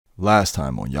Last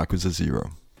time on Yakuza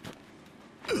 0.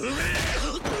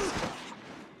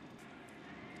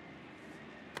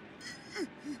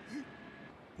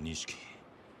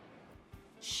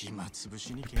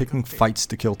 Picking fights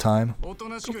to kill time? Go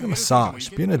get a massage.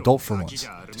 Be an adult for once.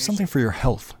 Do something for your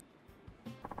health.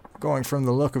 Going from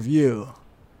the look of you.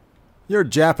 You're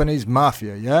Japanese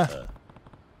mafia, yeah?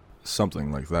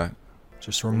 Something like that.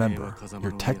 Just remember,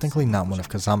 you're technically not one of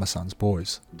Kazama-san's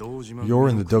boys. You're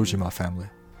in the Dojima family.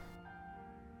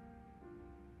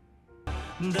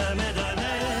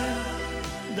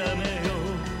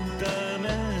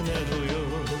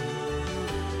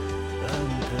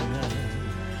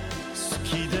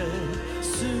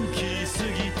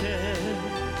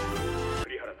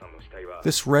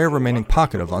 This rare remaining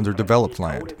pocket of underdeveloped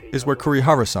land is where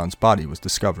Kurihara-san's body was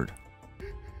discovered.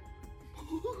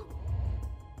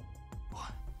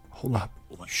 Hold up,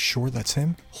 you sure that's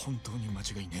him?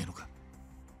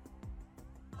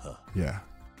 Yeah.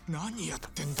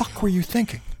 The fuck were you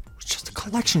thinking? It's just a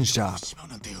collections job.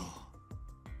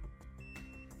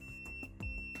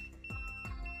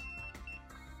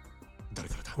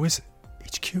 Who is it?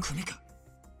 HQ?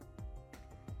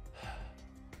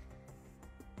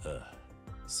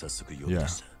 Yeah,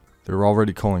 they're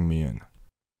already calling me in.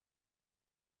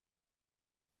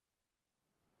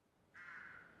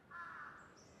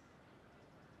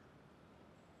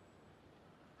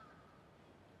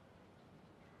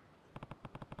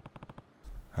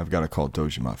 I've got to call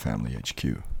Dojima Family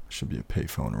HQ. Should be a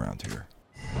payphone around here.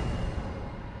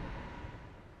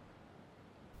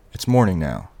 It's morning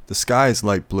now. The sky is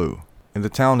light blue, and the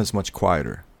town is much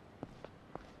quieter.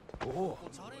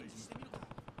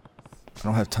 I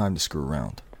don't have time to screw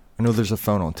around. I know there's a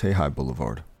phone on Teihai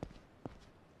Boulevard.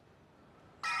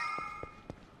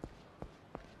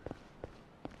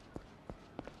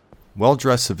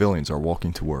 Well-dressed civilians are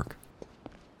walking to work.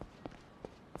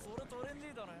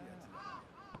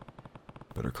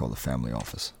 Better call the family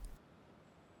office.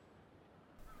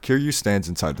 Kiryu stands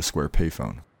inside the square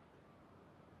payphone.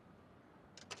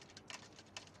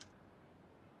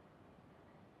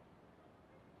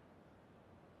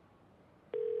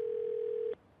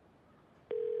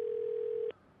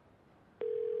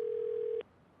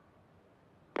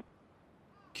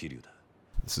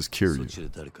 This is Kiryu.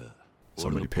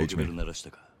 Somebody page me.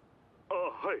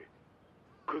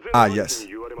 Ah, yes.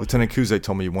 Lieutenant Kuze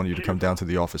told me he wanted you to come down to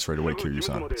the office right away,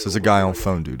 Kiryu-san. Says a guy on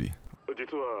phone duty.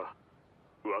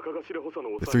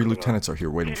 The 3 lieutenants are here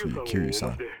waiting for you,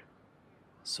 Kiryu-san.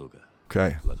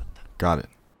 Okay, got it.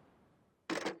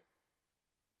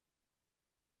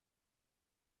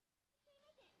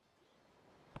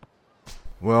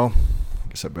 Well, I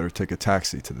guess I better take a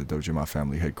taxi to the Dojima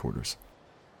family headquarters.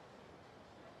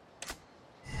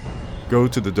 Go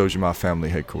to the Dojima family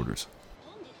headquarters.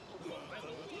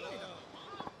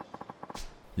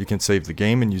 You can save the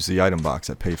game and use the item box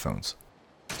at payphones.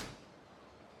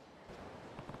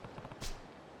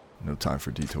 No time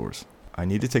for detours. I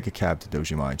need to take a cab to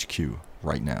Dojima HQ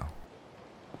right now.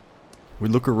 We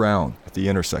look around at the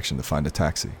intersection to find a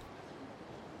taxi.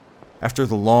 After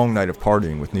the long night of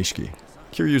partying with Nishiki,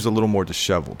 Kiryu's a little more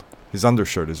disheveled. His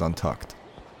undershirt is untucked.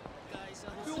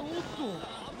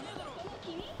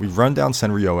 We run down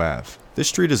Senryo Ave. This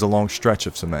street is a long stretch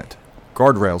of cement.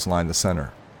 Guardrails line the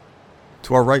center.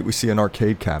 To our right we see an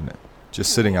arcade cabinet,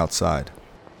 just sitting outside.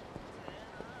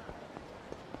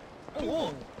 We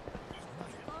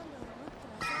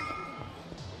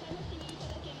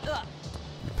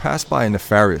pass by a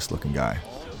nefarious looking guy,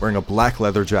 wearing a black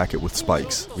leather jacket with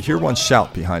spikes. We hear one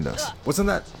shout behind us. Wasn't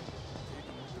that...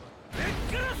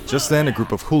 Just then, a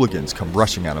group of hooligans come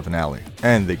rushing out of an alley,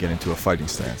 and they get into a fighting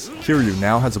stance. Kiryu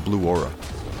now has a blue aura.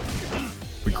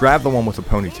 We grab the one with a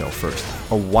ponytail first.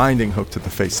 A winding hook to the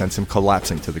face sends him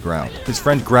collapsing to the ground. His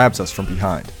friend grabs us from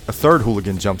behind. A third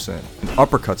hooligan jumps in and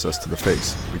uppercuts us to the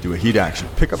face. We do a heat action,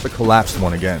 pick up the collapsed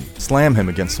one again, slam him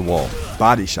against the wall.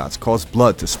 Body shots cause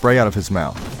blood to spray out of his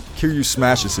mouth. Kiryu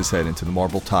smashes his head into the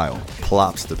marble tile,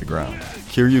 plops to the ground.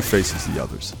 Kiryu faces the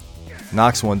others,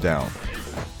 knocks one down.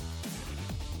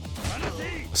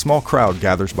 A small crowd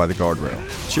gathers by the guardrail,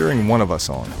 cheering one of us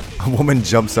on. A woman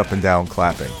jumps up and down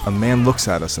clapping. A man looks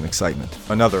at us in excitement.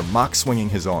 Another mock swinging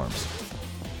his arms.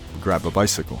 We grab a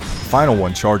bicycle. The final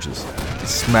one charges. We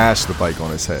smash the bike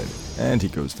on his head, and he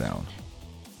goes down.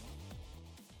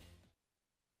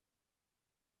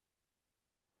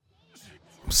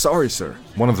 "I'm sorry, sir,"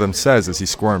 one of them says as he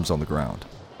squirms on the ground.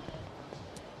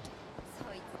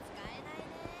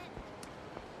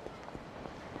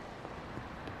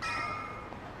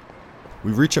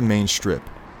 We reach a main strip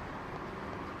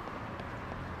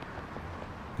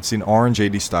and see an orange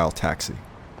 80s style taxi.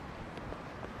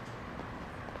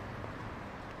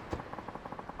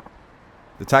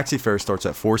 The taxi fare starts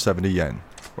at 470 yen.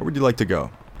 Where would you like to go?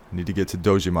 I need to get to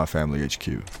Dojima Family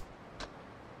HQ.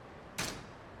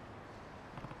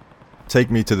 Take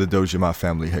me to the Dojima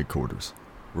Family headquarters.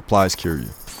 Replies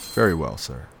Kiryu. Very well,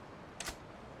 sir.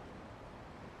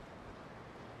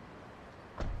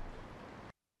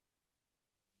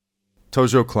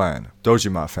 Tojo Clan,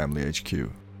 Dojima Family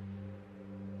HQ.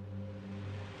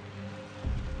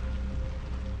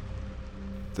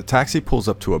 The taxi pulls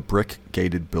up to a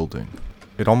brick-gated building.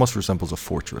 It almost resembles a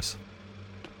fortress.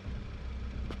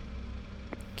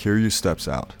 Kiryu steps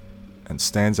out and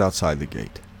stands outside the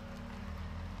gate.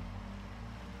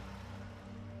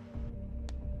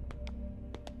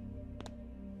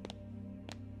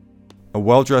 A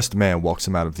well-dressed man walks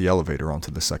him out of the elevator onto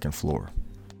the second floor.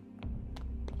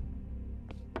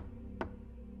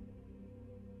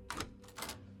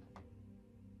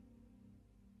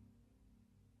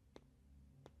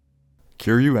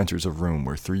 Kiryu enters a room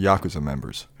where 3 Yakuza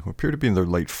members, who appear to be in their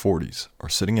late 40s, are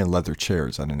sitting in leather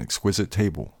chairs at an exquisite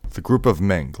table. The group of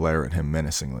men glare at him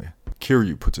menacingly.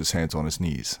 Kiryu puts his hands on his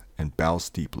knees and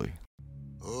bows deeply.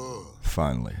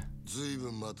 Finally.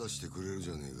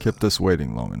 Kept us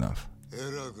waiting long enough.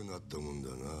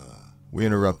 We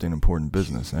interrupting important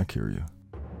business, eh, Kiryu?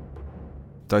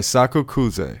 Daisaku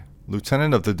Kuze,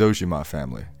 lieutenant of the Dojima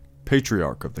family,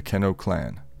 patriarch of the Keno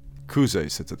clan. Kuze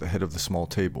sits at the head of the small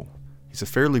table. He's a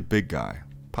fairly big guy,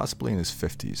 possibly in his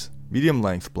 50s.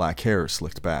 Medium-length black hair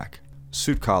slicked back.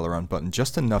 Suit collar unbuttoned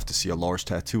just enough to see a large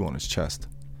tattoo on his chest.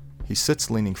 He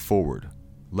sits leaning forward,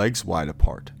 legs wide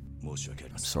apart.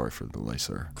 I'm sorry for the delay,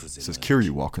 sir, says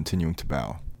Kiryu while continuing to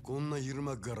bow.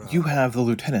 You have the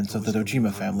lieutenants of the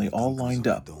Dojima family all lined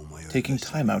up, taking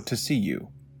time out to see you.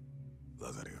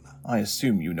 I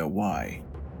assume you know why.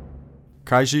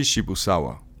 Kaiji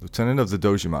Shibusawa, lieutenant of the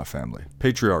Dojima family,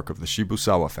 patriarch of the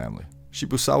Shibusawa family.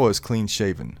 Shibusawa is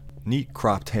clean-shaven, neat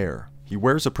cropped hair. He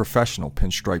wears a professional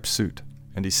pinstripe suit,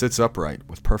 and he sits upright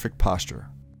with perfect posture.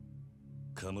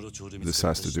 This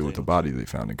has to do with the body they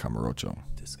found in Kamurocho,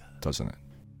 doesn't it?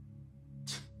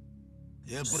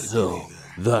 So,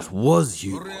 that was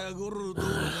you.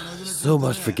 So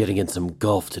much for getting in some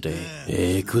golf today,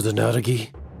 eh,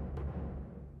 Kusanaragi?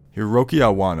 Hiroki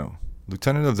Awano,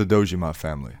 lieutenant of the Dojima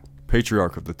family,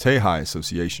 patriarch of the Teihai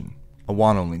Association.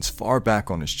 Awano leans far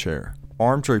back on his chair,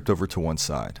 arm draped over to one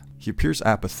side. He appears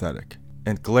apathetic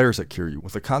and glares at Kiryu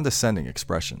with a condescending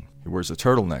expression. He wears a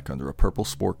turtleneck under a purple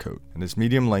sport coat, and his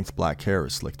medium-length black hair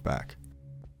is slicked back.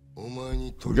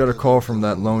 We got a call from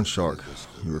that loan shark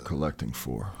you were collecting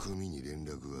for.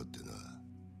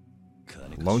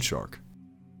 Loan shark?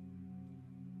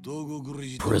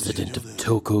 President of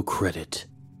Toko Credit.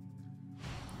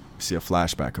 We see a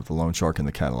flashback of the loan shark in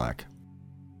the Cadillac.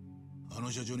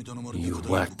 You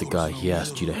whacked the guy he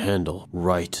asked you to handle,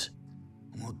 right?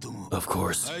 Of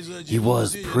course, he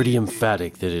was pretty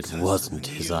emphatic that it wasn't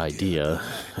his idea.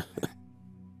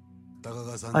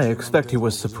 I expect he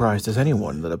was surprised as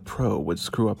anyone that a pro would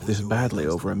screw up this badly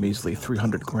over a measly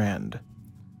 300 grand.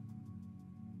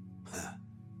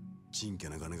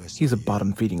 He's a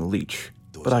bottom-feeding leech,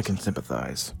 but I can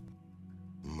sympathize.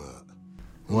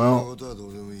 Well,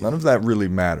 none of that really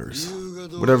matters.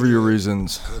 Whatever your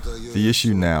reasons, the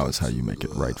issue now is how you make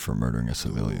it right for murdering a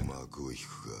civilian.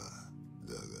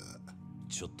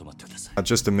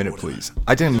 Just a minute, please.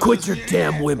 I didn't— Quit your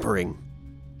damn whimpering!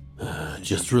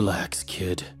 Just relax,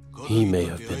 kid. He may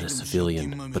have been a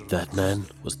civilian, but that man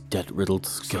was debt-riddled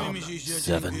scum.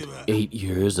 7, 8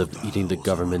 years of eating the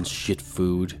government's shit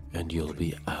food, and you'll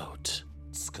be out.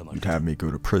 You'd have me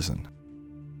go to prison.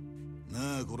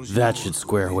 That should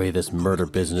square away this murder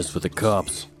business with the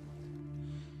cops.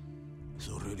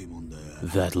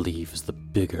 That leaves the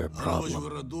bigger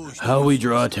problem. How we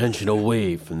draw attention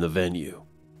away from the venue.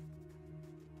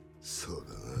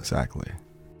 Exactly.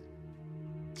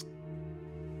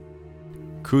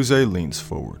 Kuze leans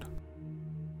forward.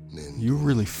 You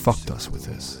really fucked us with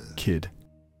this, kid.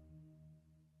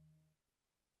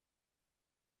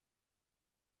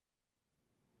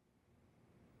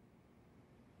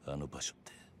 What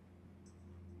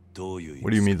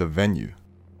do you mean the venue?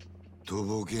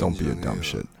 Don't be a dumb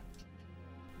shit.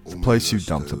 The place you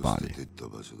dumped the body.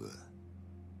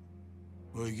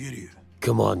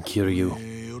 Come on,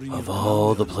 Kiryu. Of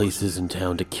all the places in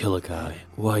town to kill a guy,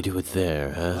 why do it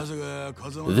there, huh?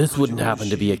 This wouldn't happen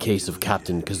to be a case of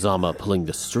Captain Kazama pulling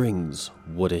the strings,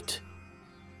 would it?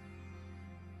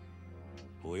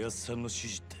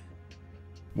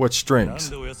 What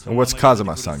strings? And what's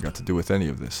Kazama-san got to do with any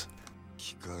of this?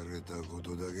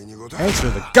 Answer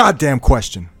the goddamn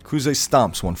question! Kuze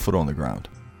stomps one foot on the ground.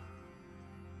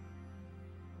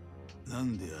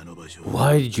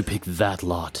 Why did you pick that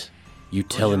lot? You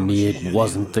telling me it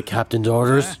wasn't the captain's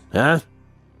orders, huh?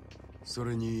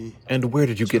 And where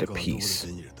did you get a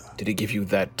piece? Did he give you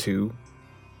that too?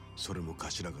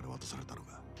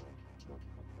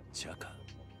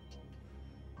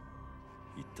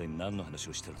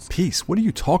 Peace, what are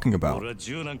you talking about? I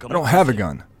don't have a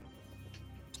gun.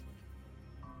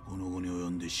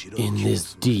 In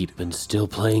this deep and still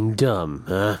playing dumb,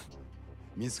 huh?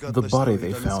 The body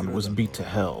they found was beat to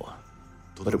hell,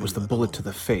 but it was the bullet to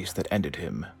the face that ended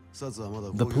him.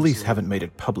 The police haven't made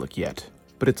it public yet,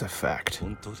 but it's a fact.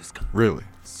 Really?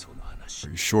 Are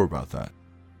you sure about that?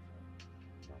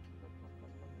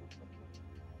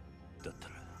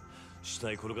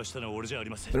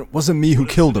 Then it wasn't me who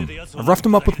killed him. I roughed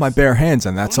him up with my bare hands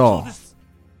and that's all.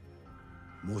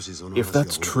 If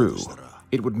that's true,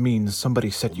 it would mean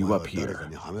somebody set you up here.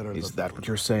 Is that what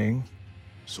you're saying?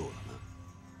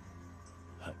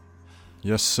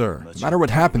 Yes, sir. No matter what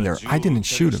happened there, I didn't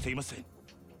shoot him.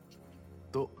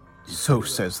 So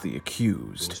says the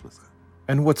accused.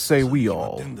 And what say we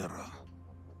all?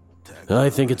 I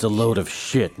think it's a load of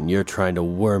shit and you're trying to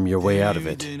worm your way out of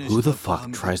it. Who the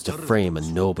fuck tries to frame a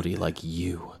nobody like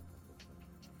you?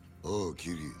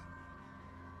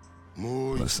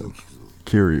 Listen,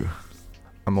 Kiryu,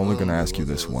 I'm only gonna ask you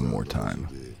this one more time.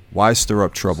 Why stir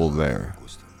up trouble there,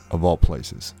 of all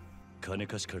places?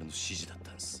 That's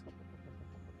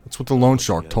what the loan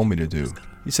shark told me to do.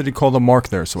 He said he'd call the mark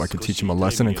there so I could teach him a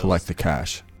lesson and collect the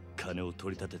cash.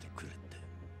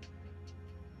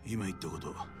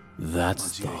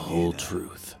 That's the whole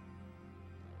truth.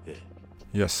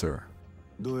 Yes, sir.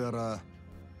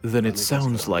 Then it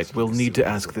sounds like we'll need to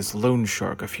ask this loan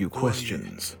shark a few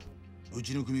questions.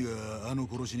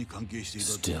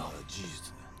 Still,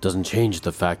 doesn't change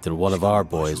the fact that one of our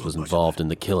boys was involved in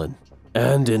the killing.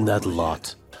 And in that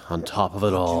lot. On top of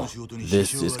it all,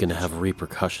 this is gonna have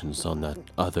repercussions on that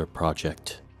other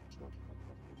project.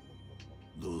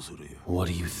 What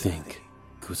do you think,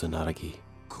 Kusanagi?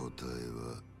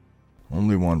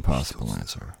 Only one possible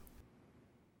answer.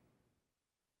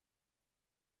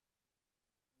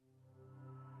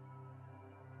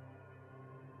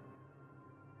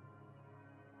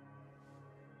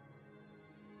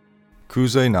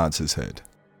 Kuze nods his head.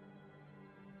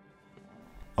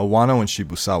 Awano and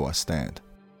Shibusawa stand.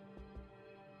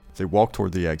 They walk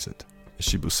toward the exit. As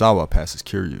Shibusawa passes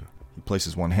Kiryu, he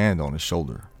places one hand on his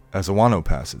shoulder. As Awano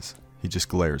passes, he just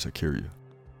glares at Kiryu.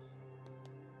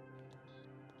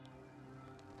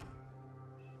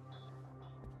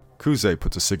 Kuze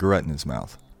puts a cigarette in his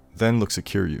mouth, then looks at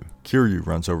Kiryu. Kiryu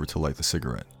runs over to light the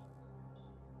cigarette.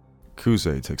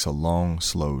 Kuze takes a long,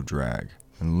 slow drag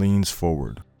and leans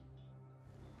forward.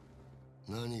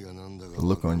 The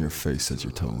look on your face says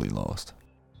you're totally lost.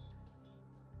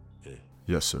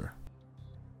 Yes, sir.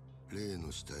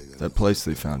 That place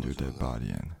they found your dead body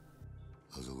in.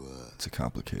 It's a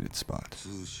complicated spot.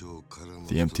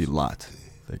 The empty lot,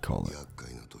 they call it.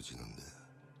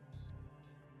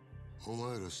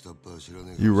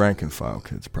 You rank and file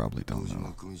kids probably don't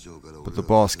know, but the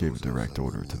boss gave a direct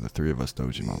order to the three of us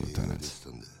Dojima lieutenants.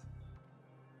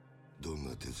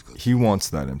 He wants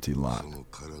that empty lot,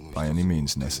 by any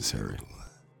means necessary.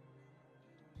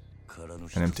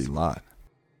 An empty lot.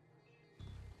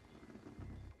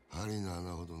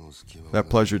 That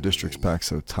pleasure district's packed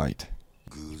so tight,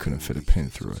 you couldn't fit a pin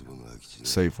through it,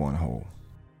 save one hole.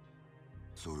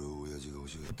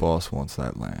 The boss wants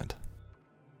that land.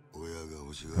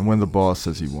 And when the boss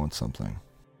says he wants something,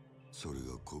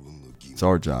 it's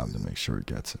our job to make sure he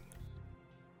gets it.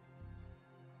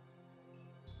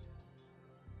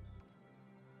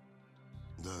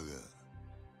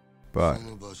 But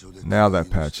now that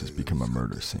patch has become a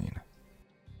murder scene.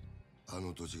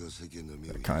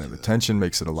 That kind of attention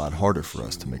makes it a lot harder for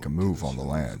us to make a move on the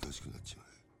land.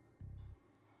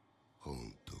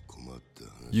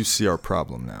 You see our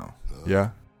problem now,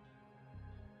 yeah?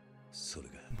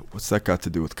 But what's that got to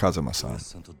do with Kazama-san?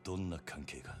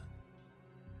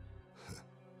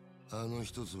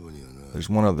 There's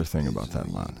one other thing about that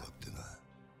lot.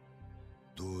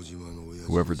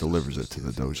 Whoever delivers it to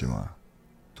the Dojima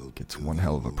gets one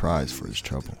hell of a prize for his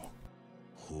trouble.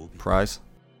 Prize?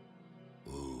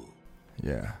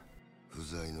 Yeah.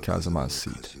 Kazama's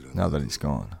seat, now that he's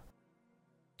gone.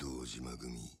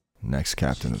 Next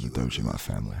captain of the Dojima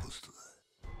family.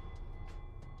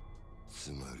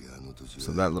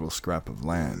 So that little scrap of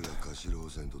land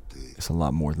is a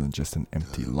lot more than just an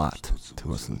empty lot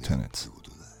to us lieutenants.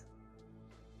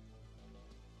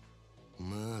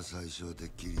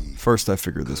 First I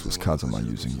figured this was Kazama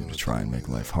using you to try and make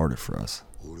life harder for us.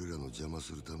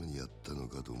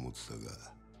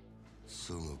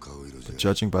 But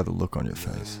judging by the look on your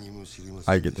face,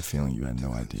 I get the feeling you had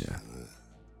no idea.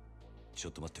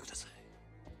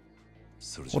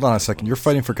 Hold on a second, you're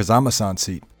fighting for Kazama-san's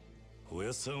seat.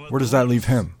 Where does that leave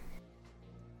him?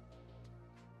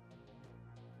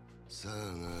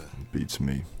 Beats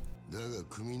me.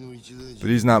 But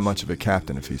he's not much of a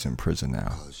captain if he's in prison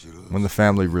now, when the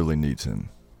family really needs him.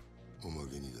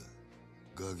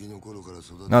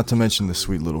 Not to mention the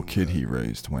sweet little kid he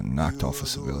raised when knocked off a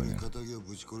civilian.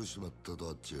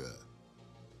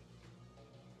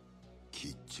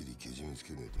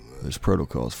 There's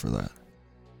protocols for that.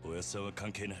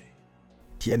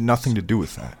 He had nothing to do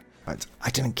with that. I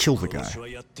didn't kill the guy.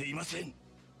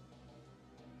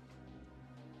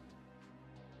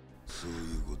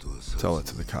 Tell it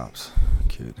to the cops,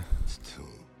 kid.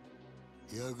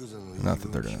 Not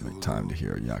that they're gonna make time to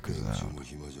hear a Yakuza out.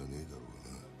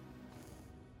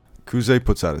 Kuze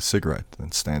puts out a cigarette,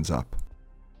 then stands up.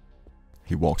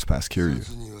 He walks past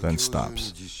Kiryu, then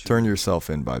stops. Turn yourself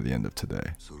in by the end of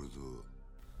today.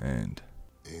 And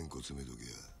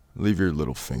leave your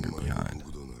little finger behind.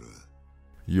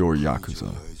 You're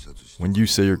Yakuza. When you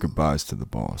say your goodbyes to the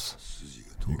boss,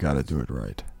 you gotta do it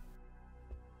right.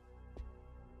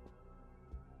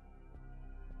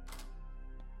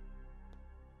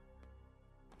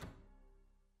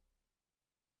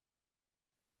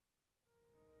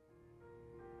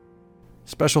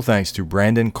 Special thanks to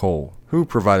Brandon Cole, who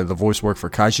provided the voice work for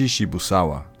Kaiji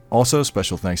Shibusawa. Also,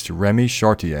 special thanks to Remy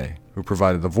Chartier, who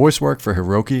provided the voice work for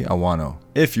Hiroki Awano.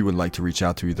 If you would like to reach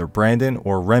out to either Brandon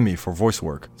or Remy for voice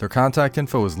work, their contact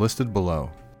info is listed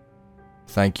below.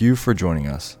 Thank you for joining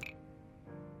us.